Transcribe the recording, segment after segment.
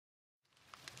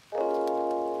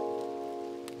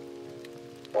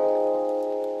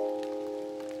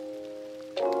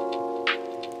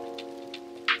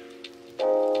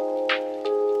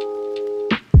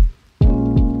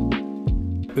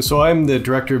So I'm the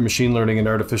Director of Machine Learning and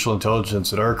Artificial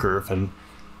Intelligence at Arcurve, and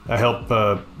I help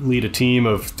lead a team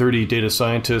of 30 data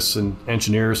scientists and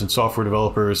engineers and software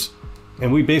developers.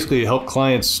 And we basically help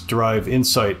clients derive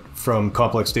insight from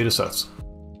complex data sets.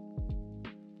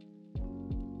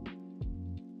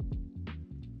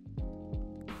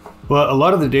 Well, a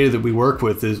lot of the data that we work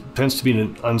with tends to be in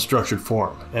an unstructured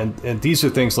form. And these are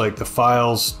things like the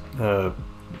files,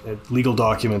 legal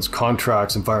documents,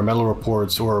 contracts, environmental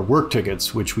reports, or work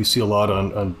tickets, which we see a lot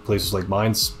on places like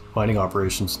mining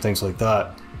operations, things like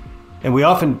that. And we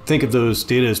often think of those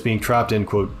data as being trapped in,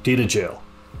 quote, data jail,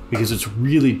 because it's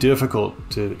really difficult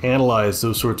to analyze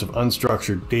those sorts of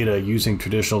unstructured data using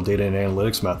traditional data and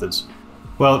analytics methods.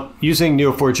 Well, using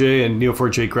Neo4j and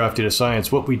Neo4j graph data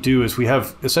science, what we do is we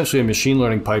have essentially a machine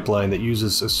learning pipeline that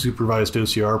uses a supervised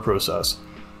OCR process.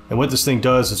 And what this thing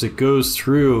does is it goes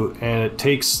through and it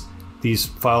takes these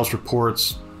files,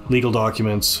 reports, legal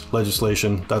documents,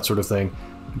 legislation, that sort of thing,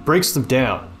 breaks them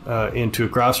down into a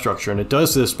graph structure. And it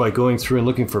does this by going through and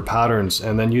looking for patterns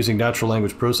and then using natural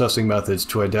language processing methods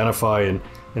to identify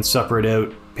and separate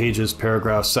out pages,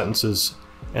 paragraphs, sentences.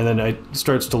 And then it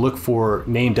starts to look for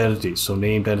named entities, so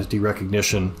named entity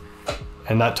recognition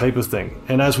and that type of thing.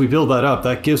 And as we build that up,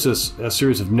 that gives us a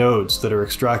series of nodes that are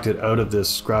extracted out of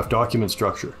this graph document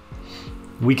structure.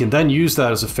 We can then use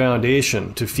that as a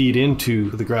foundation to feed into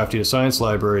the graph data science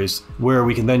libraries, where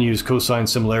we can then use cosine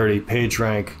similarity,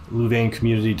 PageRank, Louvain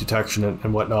community detection,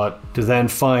 and whatnot, to then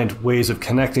find ways of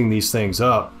connecting these things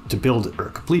up to build a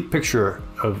complete picture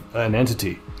of an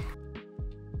entity.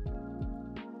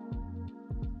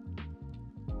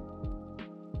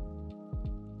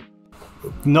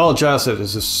 Knowledge asset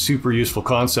is a super useful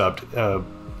concept.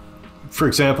 For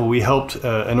example, we helped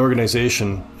an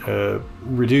organization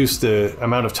reduce the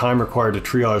amount of time required to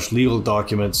triage legal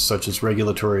documents, such as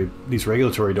these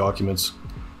regulatory documents,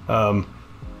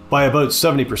 by about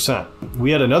 70%.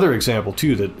 We had another example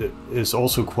too that is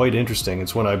also quite interesting.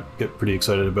 It's one I get pretty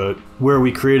excited about, where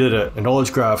we created a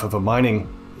knowledge graph of a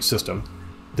mining system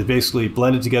that basically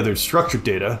blended together structured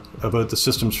data about the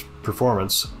system's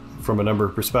performance from a number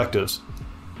of perspectives,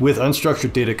 with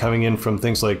unstructured data coming in from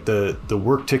things like the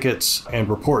work tickets and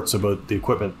reports about the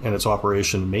equipment and its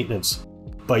operation and maintenance.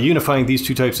 By unifying these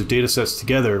two types of data sets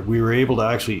together, we were able to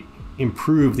actually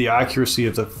improve the accuracy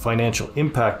of the financial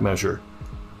impact measure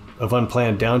of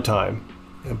unplanned downtime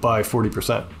by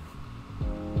 40%.